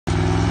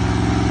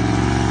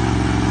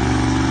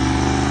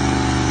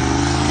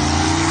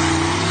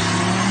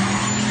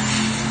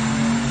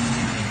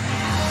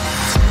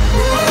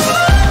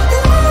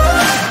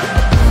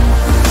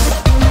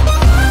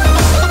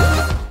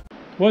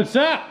What's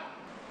up?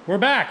 We're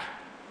back,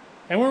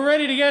 and we're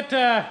ready to get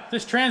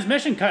this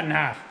transmission cut in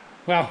half.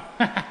 Well,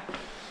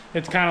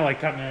 it's kind of like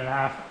cutting it in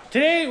half.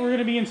 Today we're going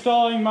to be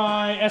installing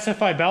my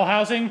SFI bell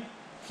housing,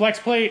 flex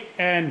plate,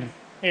 and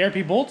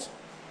ARP bolts.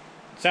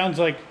 Sounds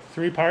like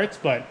 3 parts,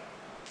 but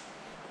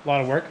a lot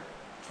of work.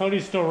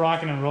 Cody's still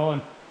rocking and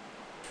rolling.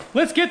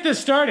 Let's get this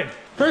started.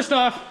 First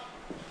off,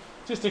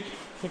 just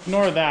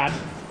ignore that.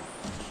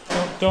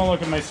 Don't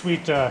look at my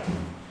sweet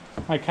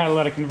my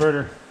catalytic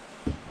converter.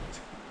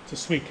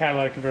 It's a sweet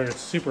catalytic converter.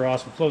 It's super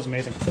awesome. Flows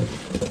amazing.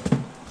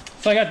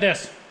 So I got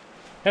this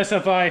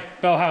SFI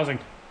bell housing.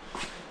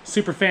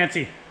 Super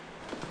fancy.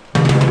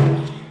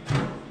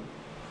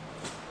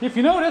 If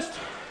you noticed,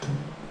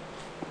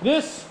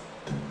 this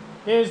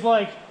is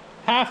like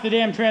half the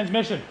damn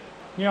transmission.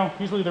 You know,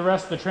 usually the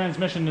rest of the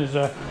transmission is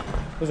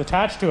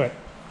attached to it.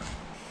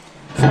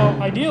 So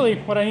ideally,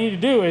 what I need to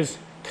do is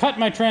cut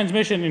my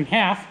transmission in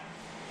half,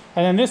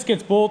 and then this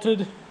gets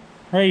bolted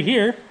right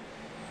here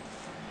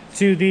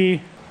to the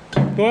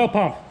oil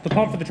pump, the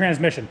pump for the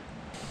transmission.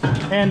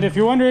 And if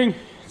you're wondering,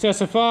 it's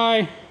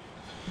SFI.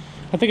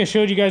 I think I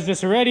showed you guys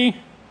this already.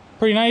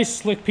 Pretty nice,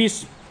 slick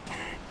piece.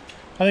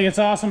 I think it's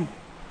awesome.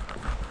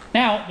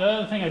 Now, the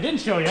other thing I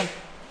didn't show you,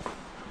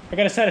 I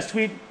got a set of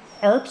sweet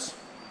ARP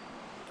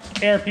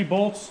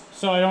bolts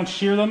so I don't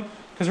shear them,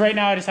 because right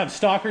now I just have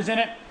stalkers in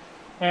it.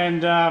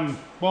 And,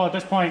 well, at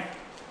this point,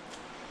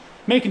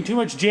 making too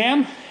much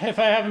jam. If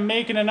I haven't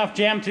making enough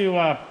jam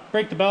to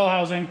break the bell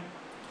housing,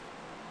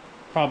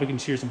 probably can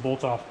shear some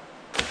bolts off.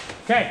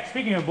 Okay,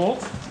 speaking of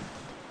bolts,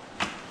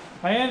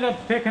 I ended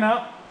up picking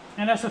up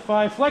an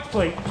SFI flex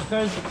plate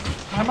because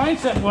my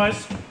mindset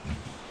was,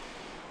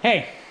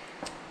 hey,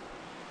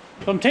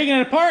 if I'm taking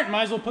it apart,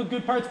 might as well put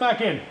good parts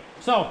back in.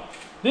 So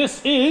this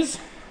is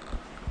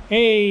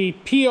a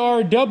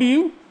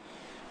PRW,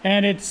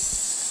 and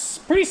it's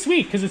pretty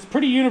sweet because it's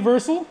pretty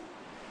universal.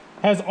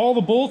 Has all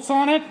the bolts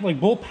on it, like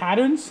bolt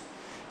patterns.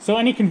 So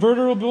any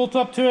converter will bolt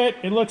up to it.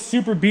 It looks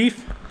super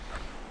beef.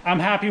 I'm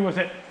happy with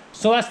it.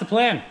 So that's the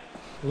plan.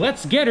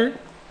 Let's get her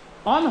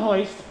on the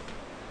hoist,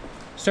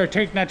 start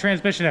taking that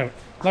transmission out.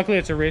 Luckily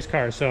it's a race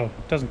car, so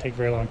it doesn't take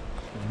very long.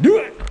 Do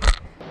it!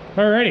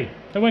 Alrighty,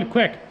 that went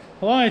quick.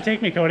 How long did it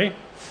take me, Cody?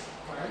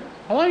 Pardon?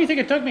 How long do you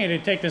think it took me to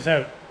take this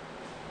out?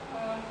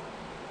 Hour and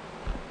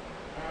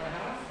a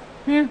half?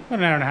 Yeah, about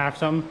an hour and a half,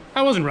 something.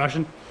 I wasn't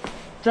rushing.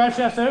 Drive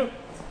shaft's out,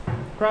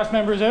 cross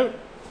members out,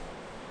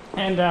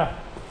 and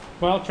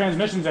well,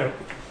 transmission's out.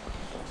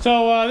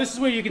 So this is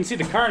where you can see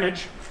the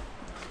carnage.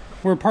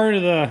 We're part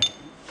of the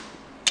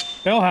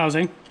bell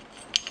housing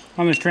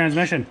on this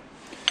transmission.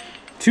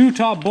 2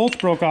 top bolts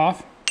broke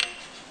off.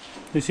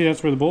 You see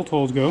that's where the bolt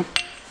holes go.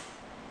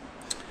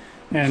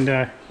 And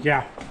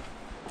yeah,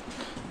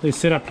 they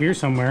sit up here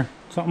somewhere,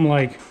 something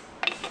like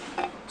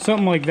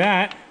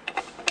that.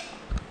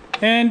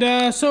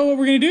 And so what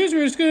we're gonna do is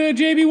we're just gonna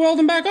JB weld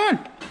them back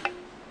on.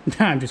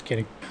 I'm just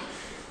kidding.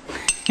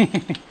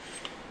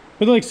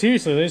 But like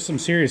seriously, there's some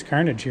serious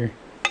carnage here.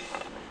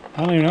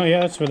 I don't even know. Yeah,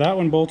 that's where that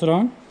one bolted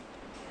on.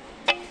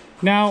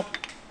 Now,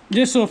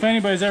 just so if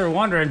anybody's ever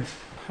wondering,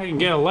 I can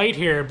get a light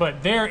here,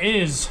 but there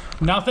is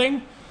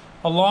nothing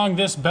along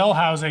this bell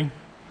housing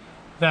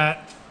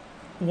that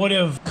would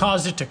have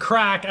caused it to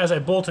crack as I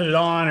bolted it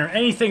on or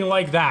anything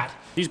like that.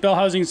 These bell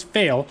housings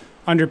fail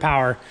under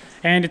power,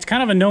 and it's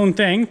kind of a known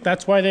thing.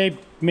 That's why they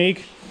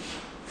make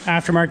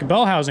aftermarket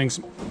bell housings.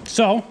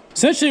 So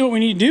essentially what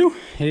we need to do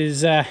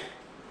is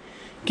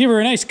give her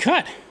a nice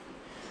cut.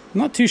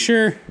 I'm not too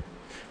sure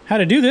how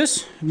to do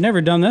this. I've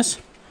never done this.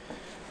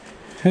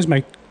 Here's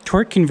my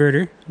torque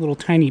converter, little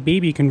tiny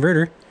baby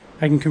converter.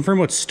 I can confirm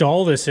what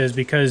stall this is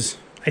because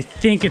I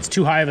think it's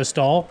too high of a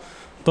stall,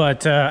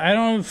 but I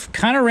don't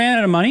kind of ran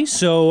out of money,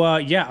 so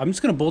yeah, I'm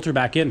just gonna bolt her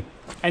back in.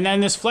 And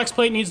then this flex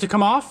plate needs to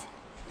come off.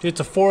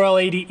 It's a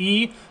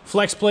 4L80E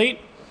flex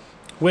plate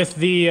with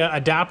the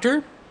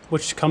adapter,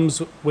 which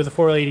comes with a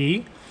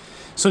 4L80E.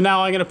 So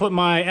now I'm gonna put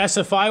my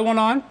SFI one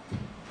on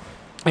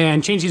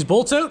and change these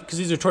bolts out because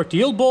these are torque to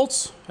yield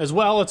bolts as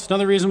well. It's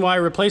another reason why I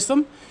replaced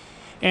them.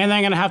 And then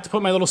I'm gonna have to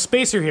put my little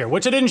spacer here,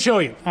 which I didn't show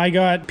you. I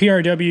got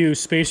PRW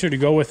spacer to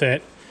go with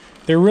it.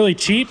 They're really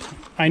cheap.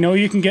 I know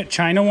you can get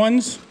China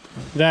ones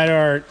that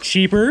are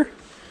cheaper,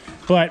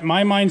 but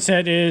my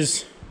mindset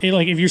is,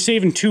 like, if you're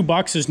saving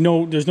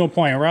 $2, there's no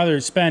point. I'd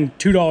rather spend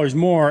 $2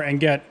 more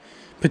and get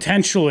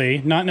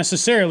potentially, not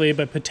necessarily,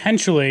 but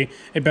potentially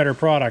a better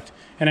product.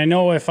 And I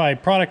know if I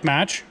product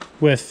match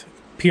with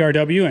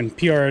PRW and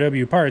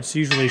PRW parts,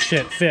 usually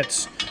shit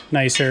fits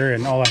nicer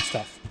and all that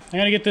stuff. I'm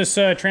gonna get this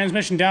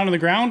transmission down to the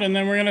ground, and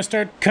then we're gonna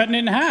start cutting it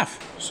in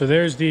half. So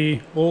there's the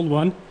old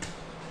one.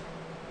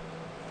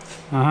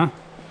 And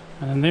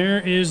there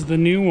is the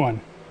new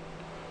one.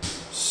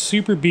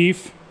 Super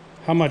beef.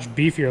 How much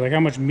beefier, like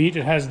how much meat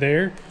it has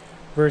there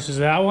versus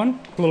that one.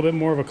 A little bit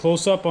more of a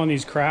close-up on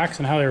these cracks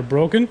and how they're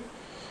broken.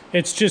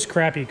 It's just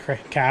crappy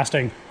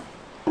casting.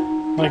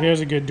 Like there's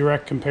a good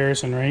direct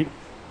comparison, right?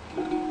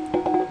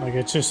 Like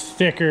it's just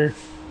thicker,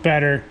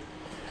 better.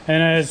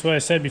 And as what I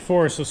said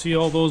before, so see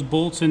all those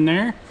bolts in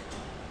there?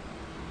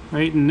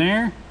 Right in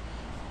there.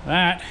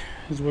 That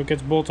is what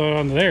gets bolted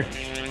onto there.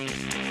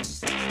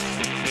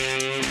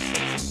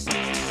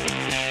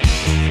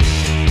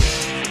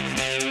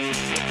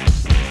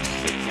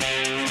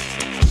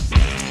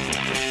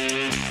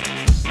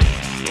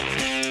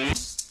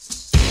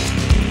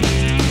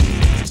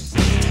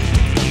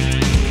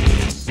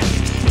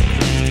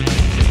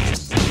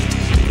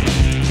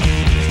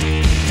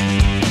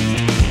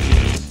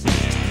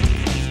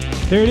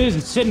 There it is,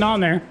 it's sitting on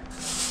there.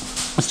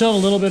 I still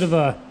have a little bit of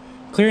a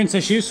clearance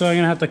issue, so I'm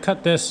gonna have to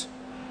cut this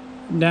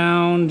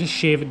down, just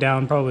shave it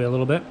down probably a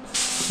little bit.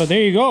 But there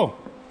you go.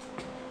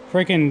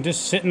 Freaking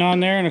just sitting on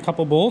there and a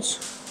couple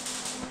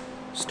bolts.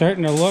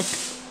 Starting to look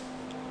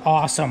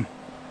awesome.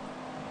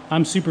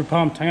 I'm super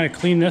pumped. I'm gonna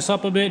clean this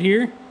up a bit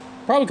here.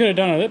 Probably could have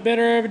done a bit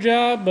better of a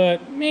job,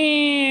 but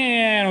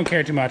man, I don't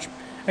care too much.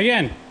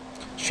 Again,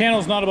 this channel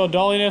is not about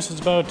dolliness,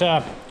 it's about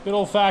good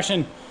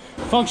old-fashioned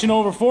function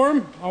over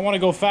form. I want to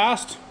go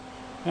fast.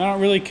 I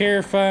don't really care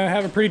if I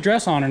have a pretty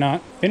dress on or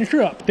not. Finish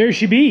her up. There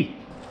she be.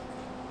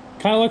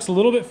 Kind of looks a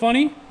little bit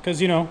funny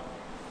because, you know,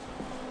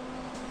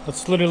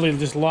 that's literally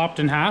just lopped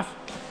in half.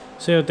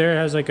 See out there, it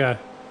has like a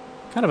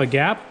kind of a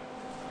gap,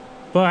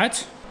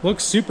 but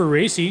looks super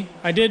racy.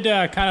 I did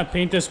kind of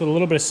paint this with a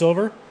little bit of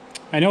silver.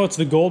 I know it's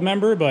the gold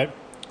member, but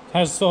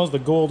it still has the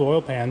gold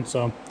oil pan,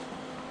 so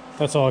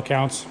that's all it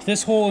counts.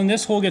 This hole and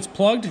this hole gets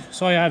plugged,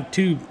 so I have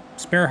 2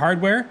 spare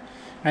hardware.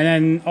 And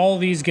then all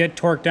of these get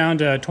torqued down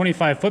to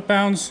 25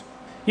 foot-pounds.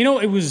 You know,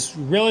 it was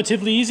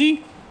relatively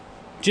easy,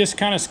 just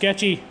kind of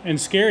sketchy and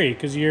scary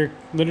because you're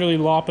literally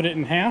lopping it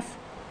in half.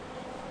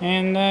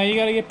 And you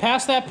got to get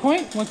past that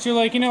point. Once you're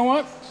like, you know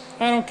what,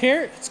 I don't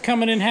care, it's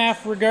coming in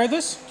half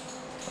regardless.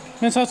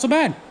 That's not so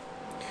bad.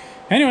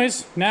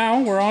 Anyways,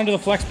 now we're on to the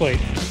flex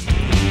plate.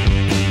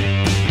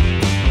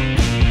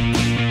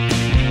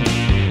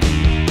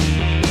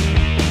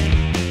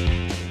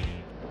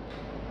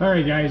 All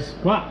right, guys,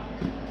 well,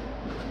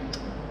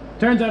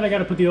 turns out I got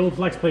to put the old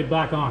flex plate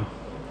back on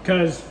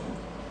because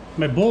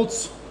my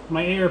bolts,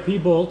 my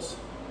ARP bolts,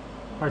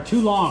 are too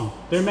long.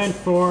 They're meant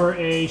for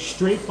a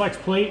straight flex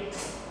plate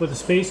with a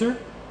spacer.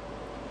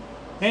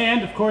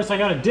 And of course I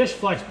got a dish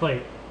flex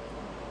plate.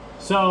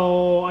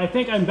 So I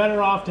think I'm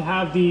better off to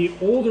have the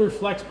older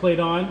flex plate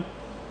on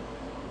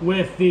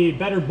with the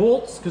better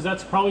bolts, because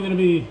that's probably going to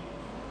be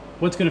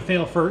what's going to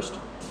fail first.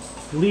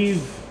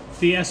 Leave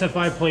the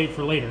SFI plate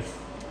for later.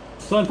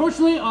 So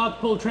unfortunately I'll have to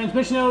pull the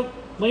transmission out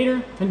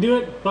later and do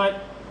it, but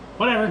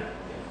whatever,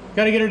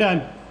 gotta get her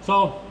done.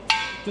 So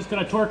just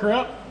gonna torque her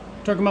up,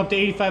 torque them up to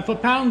 85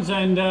 foot-pounds,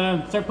 and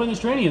start putting the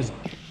straightians.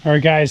 All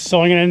right guys,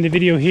 so I'm gonna end the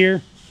video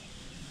here.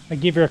 I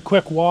gave her a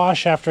quick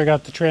wash after I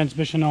got the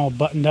transmission all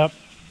buttoned up.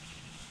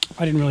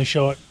 I didn't really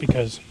show it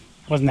because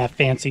it wasn't that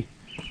fancy,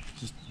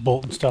 just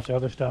bolt and stuff, the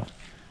other stuff.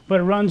 But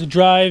it runs,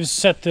 drives,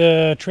 set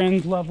the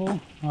trans level,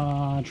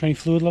 tranny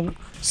fluid level.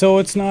 So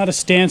it's not a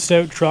stanced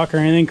out truck or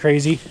anything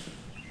crazy.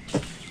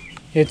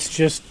 It's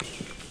just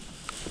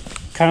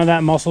kind of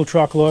that muscle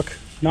truck look,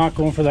 not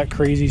going for that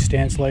crazy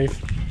stance life.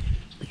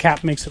 The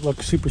cap makes it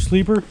look super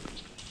sleeper.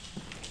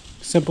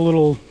 Simple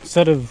little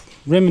set of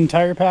rim and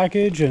tire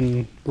package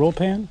and roll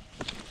pan.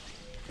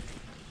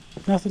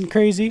 Nothing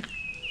crazy.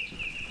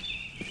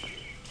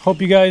 Hope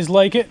you guys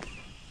like it.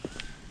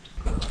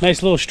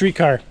 Nice little street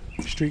truck,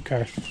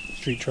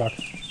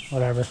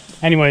 whatever.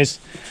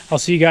 Anyways, I'll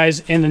see you guys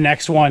in the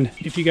next one.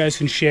 If you guys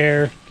can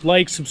share,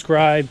 like,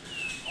 subscribe,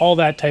 all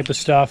that type of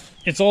stuff.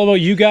 It's all about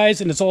you guys,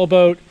 and it's all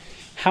about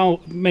how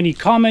many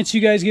comments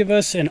you guys give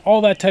us and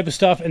all that type of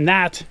stuff, and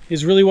that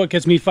is really what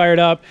gets me fired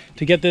up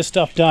to get this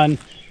stuff done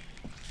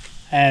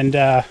and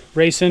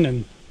racing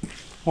and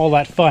all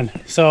that fun.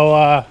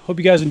 So hope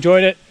you guys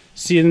enjoyed it.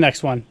 See you in the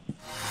next one.